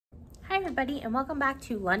Hi everybody, and welcome back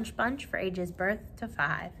to Lunch Bunch for ages birth to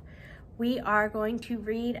 5. We are going to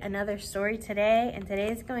read another story today, and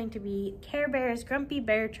today is going to be Care Bear's Grumpy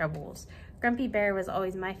Bear Troubles. Grumpy Bear was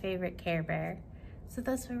always my favorite Care Bear. So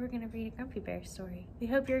that's why we're going to read a Grumpy Bear story. We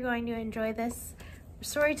hope you're going to enjoy this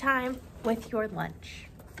story time with your lunch.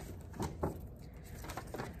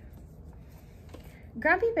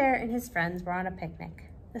 Grumpy Bear and his friends were on a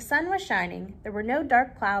picnic. The sun was shining, there were no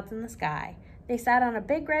dark clouds in the sky. They sat on a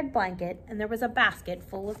big red blanket, and there was a basket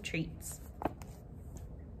full of treats.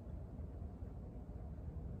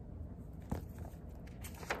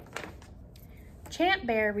 Champ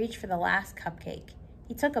Bear reached for the last cupcake.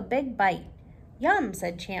 He took a big bite. Yum,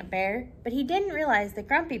 said Champ Bear, but he didn't realize that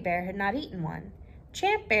Grumpy Bear had not eaten one.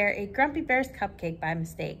 Champ Bear ate Grumpy Bear's cupcake by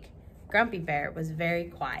mistake. Grumpy Bear was very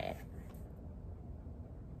quiet.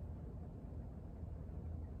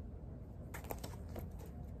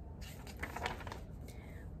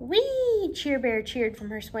 Whee! Cheer Bear cheered from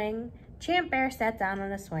her swing. Champ Bear sat down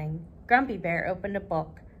on a swing. Grumpy Bear opened a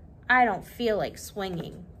book. I don't feel like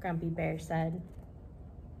swinging, Grumpy Bear said.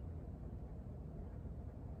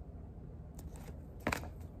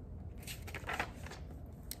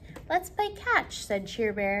 Let's play catch, said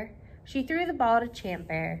Cheer Bear. She threw the ball to Champ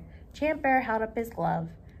Bear. Champ Bear held up his glove.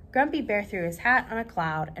 Grumpy Bear threw his hat on a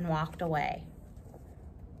cloud and walked away.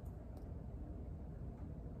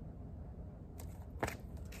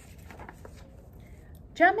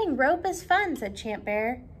 Jumping rope is fun, said Champ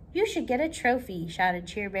Bear. You should get a trophy, shouted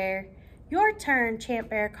Cheer Bear. Your turn, Champ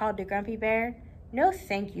Bear called to Grumpy Bear. No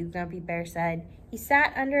thank you, Grumpy Bear said. He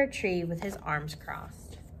sat under a tree with his arms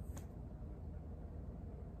crossed.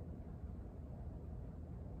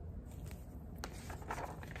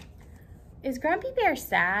 Is Grumpy Bear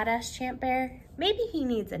sad? Asked Champ Bear. Maybe he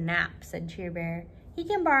needs a nap, said Cheer Bear. He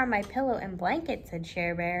can borrow my pillow and blanket, said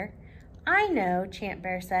Cheer Bear. I know, Champ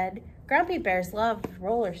Bear said. Grumpy Bears love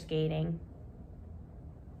roller skating.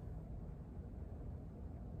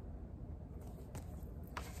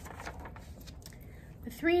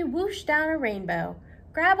 The three whooshed down a rainbow.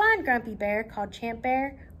 Grab on, Grumpy Bear, called Champ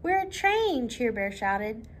Bear. We're a train, Cheer Bear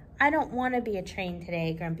shouted. I don't want to be a train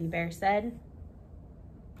today, Grumpy Bear said.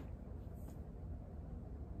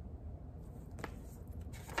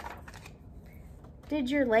 Did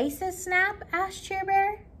your laces snap? Asked Cheer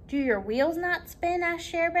Bear. Do your wheels not spin?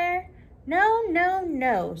 Asked Cheer Bear. No, no,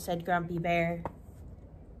 no, said Grumpy Bear.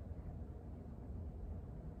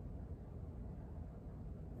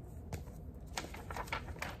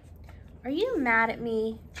 Are you mad at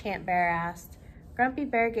me? Champ Bear asked. Grumpy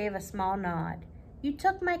Bear gave a small nod. You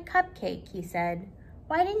took my cupcake, he said.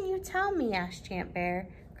 Why didn't you tell me? Asked Champ Bear.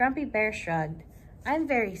 Grumpy Bear shrugged. I'm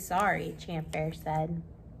very sorry, Champ Bear said.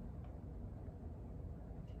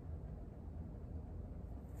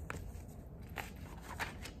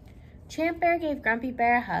 Champ Bear gave Grumpy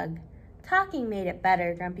Bear a hug. Talking made it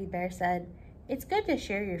better, Grumpy Bear said. It's good to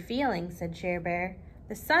share your feelings, said Cheer Bear.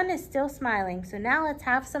 The sun is still smiling, so now let's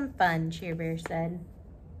have some fun, Cheer Bear said.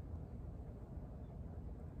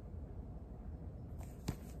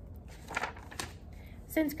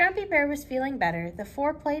 Since Grumpy Bear was feeling better, the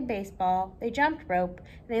four played baseball, they jumped rope,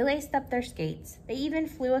 and they laced up their skates. They even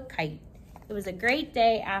flew a kite. It was a great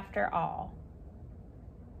day after all.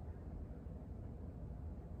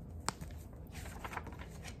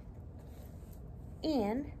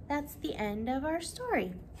 And that's the end of our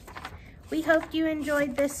story. We hope you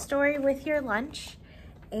enjoyed this story with your lunch,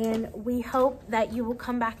 and we hope that you will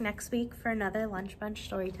come back next week for another Lunch Bunch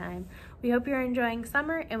story time. We hope you're enjoying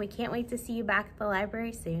summer, and we can't wait to see you back at the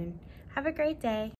library soon. Have a great day.